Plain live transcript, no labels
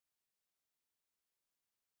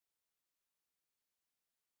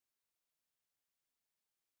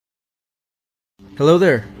Hello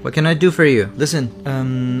there. What can I do for you? Listen,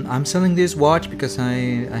 I'm selling this watch because I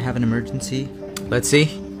have an emergency. Let's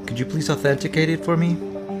see. Could you please authenticate it for me?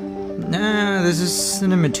 Nah, this is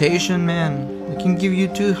an imitation, man. I can give you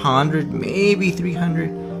 200, maybe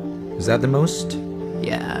 300. Is that the most?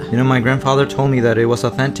 Yeah. You know, my grandfather told me that it was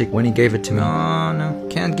authentic when he gave it to me. No,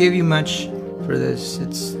 can't give you much for this.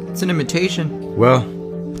 It's an imitation. Well,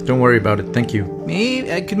 don't worry about it. Thank you.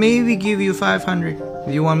 Maybe I could give you 500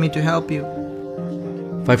 if you want me to help you.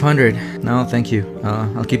 500? No, thank you.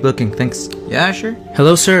 I'll keep looking. Thanks. Yeah, sure.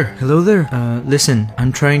 Hello, sir. Hello there. Listen,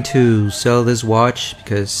 I'm trying to sell this watch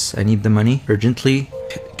because I need the money urgently.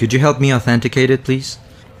 Could you help me authenticate it, please?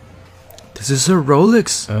 This is a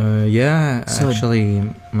Rolex. Yeah. So,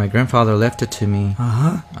 actually, my grandfather left it to me.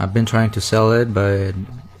 I've been trying to sell it, but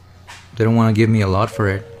they don't want to give me a lot for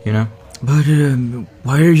it, you know? But,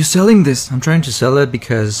 why are you selling this? I'm trying to sell it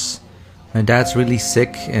because my dad's really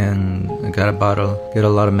sick and I gotta get a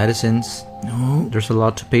lot of medicines. No. There's a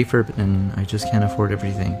lot to pay for and I just can't afford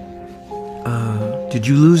everything. Did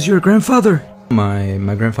you lose your grandfather?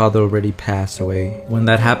 My grandfather already passed away. When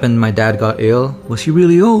that happened, my dad got ill. Was he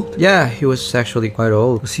really old? Yeah, he was actually quite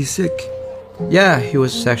old. Was he sick? Yeah, he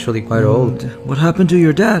was actually quite old. What happened to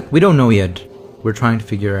your dad? We don't know yet. We're trying to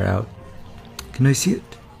figure it out. Can I see it?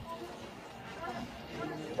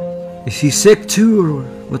 Is he sick too, or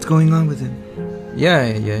what's going on with him?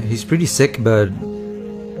 Yeah, he's pretty sick, but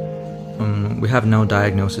we have no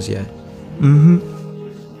diagnosis yet.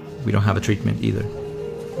 We don't have a treatment either.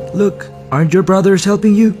 Look, aren't your brothers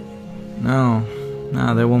helping you? No,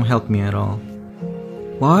 they won't help me at all.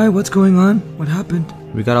 Why? What's going on? What happened?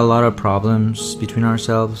 We got a lot of problems between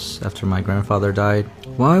ourselves after my grandfather died.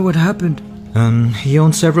 Why? What happened? He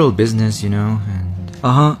owned several business, you know, and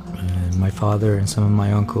my father and some of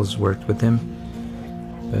my uncles worked with him.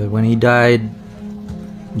 But when he died,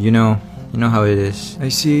 you know how it is. I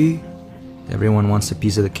see. Everyone wants a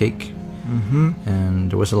piece of the cake.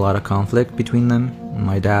 And there was a lot of conflict between them.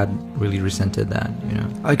 My dad really resented that, you know.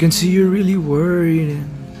 I can see you're really worried.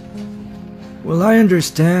 Well, I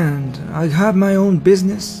understand. I have my own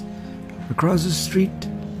business across the street.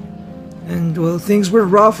 And, well, things were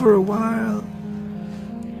rough for a while.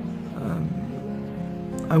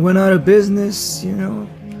 I went out of business, you know,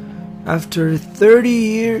 after 30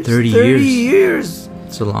 years. 30 years.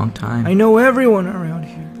 It's a long time. I know everyone around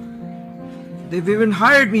here. They've even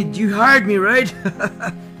hired me. You hired me, right?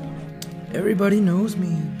 Everybody knows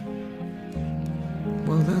me.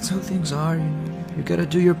 Well, that's how things are, you know. You gotta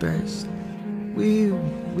do your best. We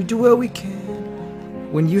do what we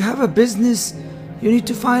can. When you have a business, you need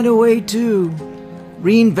to find a way to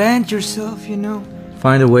reinvent yourself, you know.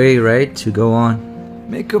 Find a way, right, to go on.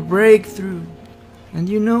 Make a breakthrough. And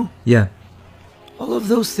you know, yeah, all of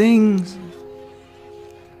those things,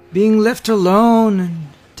 being left alone and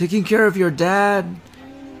taking care of your dad,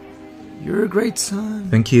 you're a great son.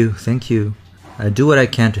 Thank you. I do what I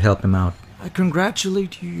can to help him out. I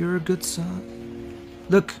congratulate you, you're a good son.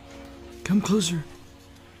 Look, come closer.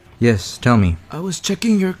 Yes, tell me. I was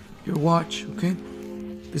checking your watch, okay?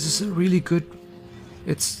 This is a really good,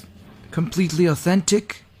 it's completely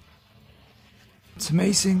authentic. It's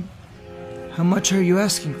amazing. How much are you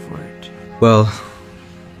asking for it? Well,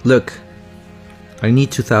 look, I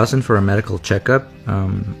need 2,000 for a medical checkup.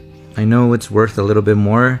 I know it's worth a little bit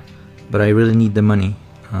more, but I really need the money.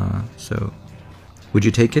 So, would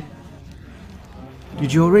you take it?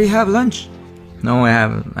 Did you already have lunch? No, I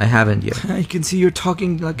haven't yet. I can see you're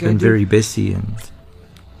talking like I've been very busy and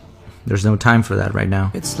there's no time for that right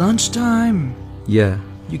now. It's lunchtime. Yeah.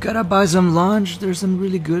 You gotta buy some lunch. There's some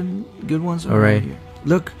really good ones around Alright. here.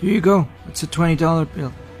 Look, here you go. It's a $20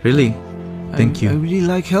 bill. Really? Thank you. I really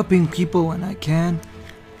like helping people when I can.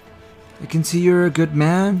 I can see you're a good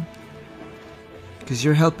man. Because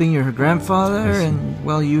you're helping your grandfather and,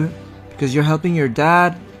 well, because you're helping your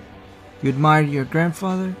dad. You admire your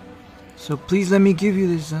grandfather. So please let me give you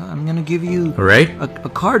this. I'm gonna give you a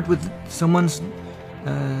card with someone's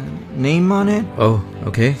name on it. Oh,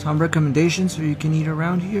 okay. Some recommendations so you can eat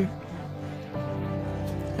around here.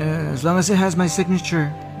 As long as it has my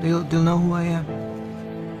signature, they'll know who I am.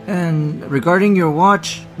 And regarding your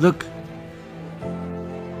watch, look,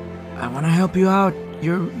 I want to help you out.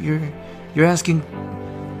 You're asking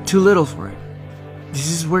too little for it. This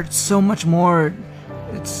is worth so much more.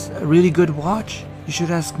 It's a really good watch. You should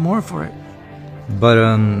ask more for it. But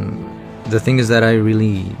the thing is that I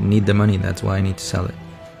really need the money. That's why I need to sell it.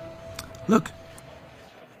 Look,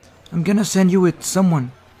 I'm gonna send you with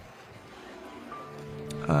someone.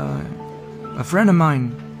 A friend of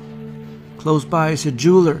mine close by is a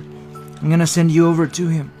jeweler. I'm gonna send you over to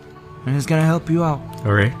him, and he's gonna help you out.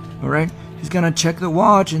 Alright. Alright? He's gonna check the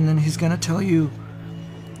watch and then he's gonna tell you.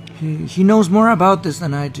 He knows more about this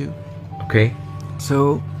than I do. Okay.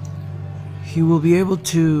 So he will be able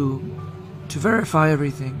to verify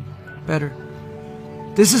everything better.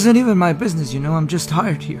 This isn't even my business, you know. I'm just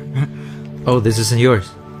hired here. Oh, this isn't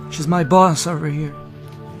yours. She's my boss over here.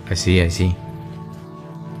 I see, I see.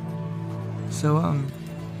 So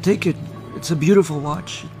take it. It's a beautiful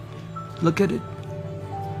watch. Look at it.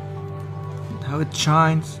 How it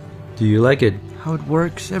shines. Do you like it? How it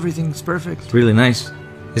works. Everything's perfect. It's really nice,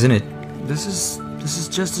 isn't it? This is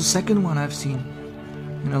just the second one I've seen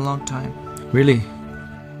in a long time. Really?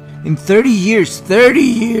 In 30 years. 30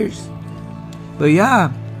 years. But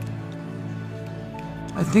yeah,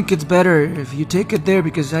 I think it's better if you take it there,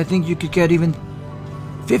 because I think you could get even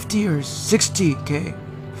 50 or 60K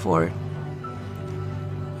for it.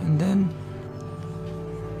 And then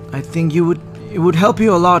I think it would help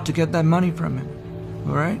you a lot to get that money from him.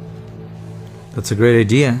 Alright? That's a great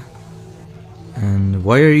idea. And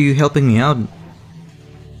why are you helping me out?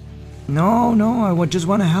 No, I just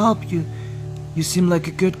want to help you. You seem like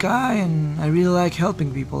a good guy, and I really like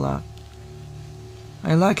helping people out.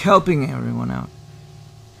 I like helping everyone out.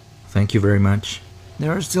 Thank you very much.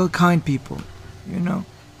 There are still kind people, you know.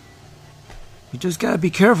 You just gotta be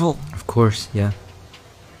careful. Of course, yeah.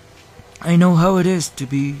 I know how it is to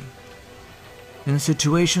be in a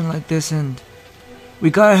situation like this, and we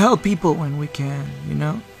gotta help people when we can, you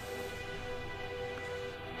know.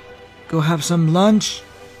 Go have some lunch,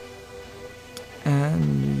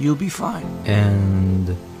 and you'll be fine.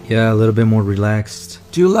 And yeah, a little bit more relaxed.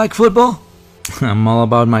 Do you like football? I'm all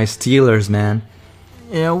about my Steelers, man.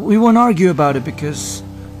 Yeah, we won't argue about it because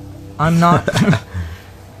I'm not.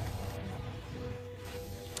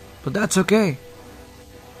 But that's okay.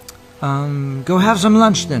 Go have some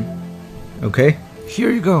lunch then. Okay.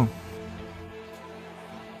 Here you go.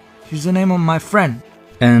 Here's the name of my friend.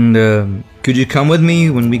 And could you come with me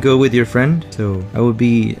when we go with your friend? So I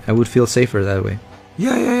would feel safer that way.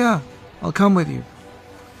 Yeah. I'll come with you.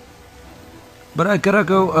 But I gotta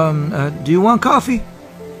go. Do you want coffee?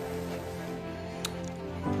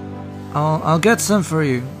 I'll get some for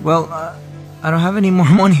you. Well, I don't have any more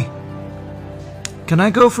money. Can I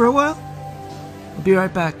go for a while? I'll be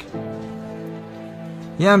right back.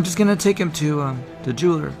 Yeah, I'm just gonna take him to the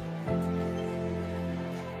jeweler.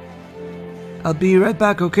 I'll be right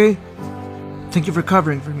back, okay? Thank you for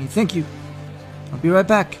covering for me. Thank you. I'll be right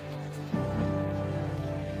back.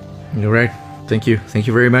 You're right. Thank you. Thank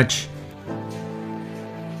you very much.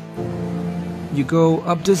 You go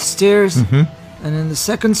up the stairs, and in the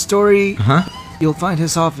second story, you'll find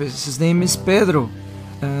his office. His name is Pedro.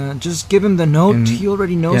 Just give him the note. And, he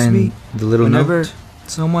already knows yeah, me. The little Whenever note.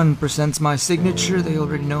 someone presents my signature, they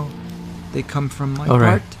already know they come from my All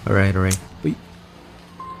right. part. All right. But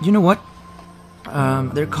you know what?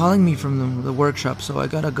 They're calling me from the workshop, so I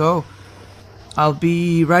gotta go. I'll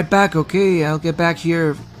be right back, okay? I'll get back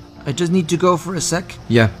here. I just need to go for a sec.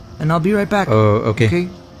 Yeah. And I'll be right back. Oh, okay. Okay?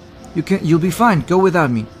 You'll be fine. Go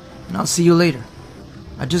without me. And I'll see you later.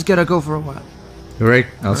 I just gotta go for a while. All right.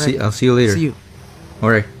 I'll see you later. See you. All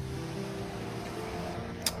right.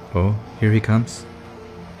 Oh, here he comes.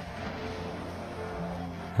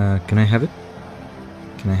 Can I have it?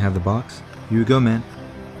 Can I have the box? Here you go, man.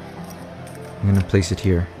 I'm gonna place it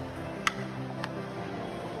here.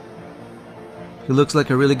 He looks like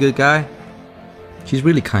a really good guy. He's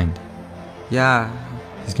really kind. Yeah,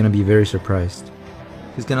 He's gonna be very surprised.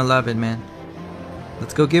 he's gonna love it, man.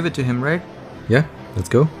 Let's go give it to him, right? Yeah, let's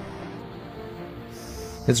go.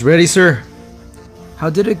 It's ready, sir. How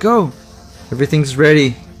did it go? Everything's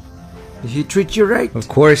ready. Did he treat you right? Of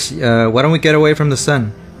course. Why don't we get away from the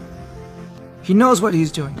sun? He knows what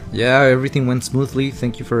he's doing. Yeah, everything went smoothly.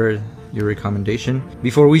 Thank you for your recommendation.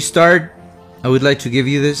 Before we start, I would like to give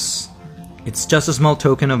you this. It's just a small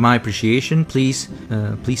token of my appreciation. Please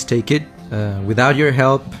take it. Without your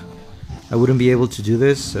help, I wouldn't be able to do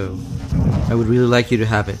this, so I would really like you to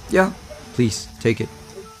have it. Yeah, Please, take it.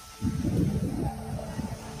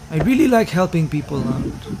 I really like helping people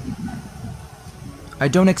out. I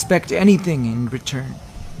don't expect anything in return.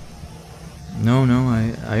 No,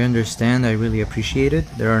 I understand. I really appreciate it.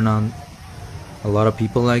 There are not a lot of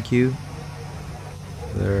people like you.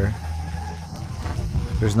 There's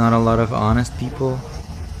not a lot of honest people,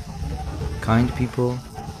 kind people.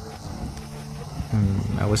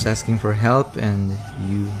 I was asking for help and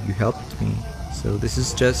you helped me. So this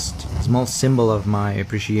is just a small symbol of my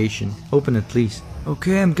appreciation. Open it, please.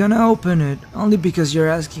 Okay, I'm gonna open it. Only because you're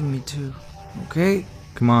asking me to. Okay?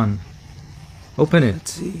 Come on. Open it.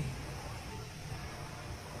 Let's see.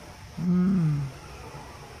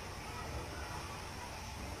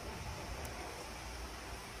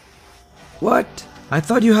 What? I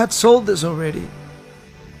thought you had sold this already.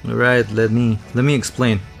 Alright, let me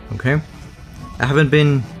explain, okay? I haven't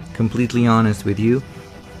been completely honest with you.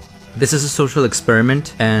 This is a social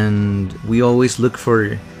experiment, and we always look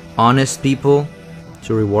for honest people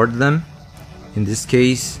to reward them. In this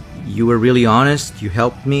case, you were really honest, you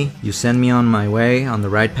helped me, you sent me on my way, on the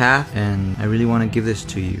right path, and I really want to give this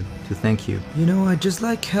to you, to thank you. You know, I just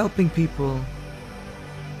like helping people.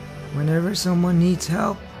 Whenever someone needs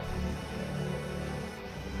help,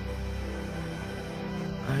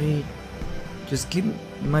 I just give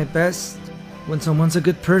my best. When someone's a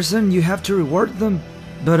good person, you have to reward them.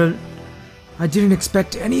 But I didn't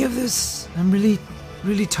expect any of this. I'm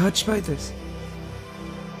really touched by this.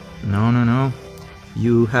 No.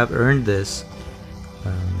 You have earned this.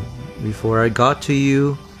 Before I got to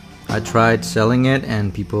you, I tried selling it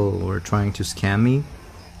and people were trying to scam me.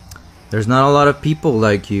 There's not a lot of people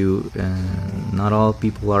like you, and not all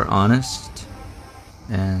people are honest.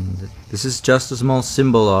 And this is just a small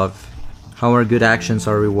symbol of how our good actions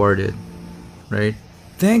are rewarded, right?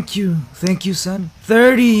 Thank you, son.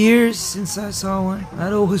 30 years since I saw one.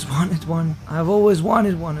 I'd always wanted one. I've always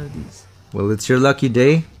wanted one of these. Well, it's your lucky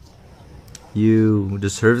day. You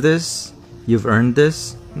deserve this. You've earned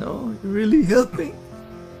this. No, you really helped me.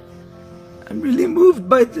 I'm really moved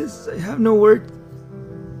by this. I have no word.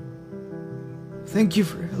 Thank you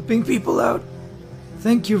for helping people out.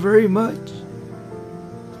 Thank you very much.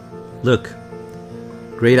 Look,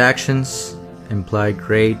 great actions imply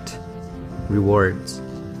great rewards.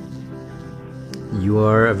 You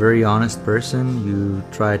are a very honest person. You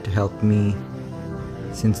tried to help me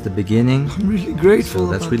since the beginning. I'm really grateful.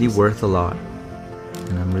 So that's really worth a lot.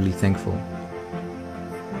 And I'm really thankful.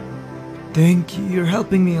 Thank you. You're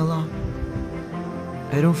helping me a lot.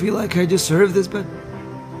 I don't feel like I deserve this, but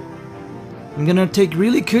I'm gonna take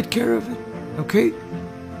really good care of it. Okay?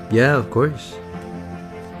 Yeah, of course.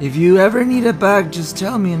 If you ever need it back, just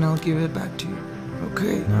tell me and I'll give it back to you.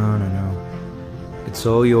 Okay? No. It's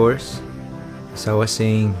all yours. As I was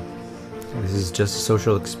saying, this is just a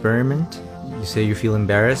social experiment. You say you feel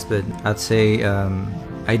embarrassed, but I'd say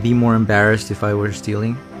I'd be more embarrassed if I were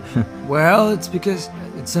stealing. Well, it's because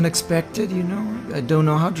it's unexpected, you know. I don't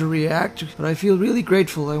know how to react, but I feel really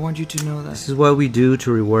grateful. I want you to know that. This is what we do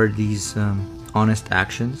to reward these honest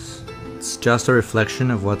actions. It's just a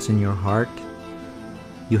reflection of what's in your heart.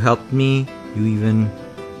 You helped me. You even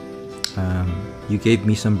you gave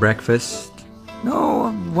me some breakfast.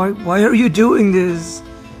 No, why are you doing this?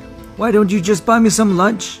 Why don't you just buy me some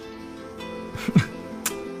lunch?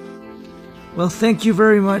 Well, thank you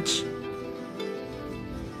very much.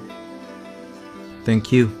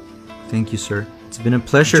 Thank you, sir. It's been a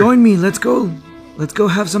pleasure. Join me. Let's go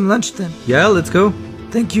have some lunch then. Yeah, let's go.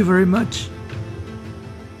 Thank you very much.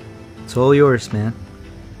 It's all yours, man.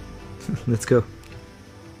 Let's go.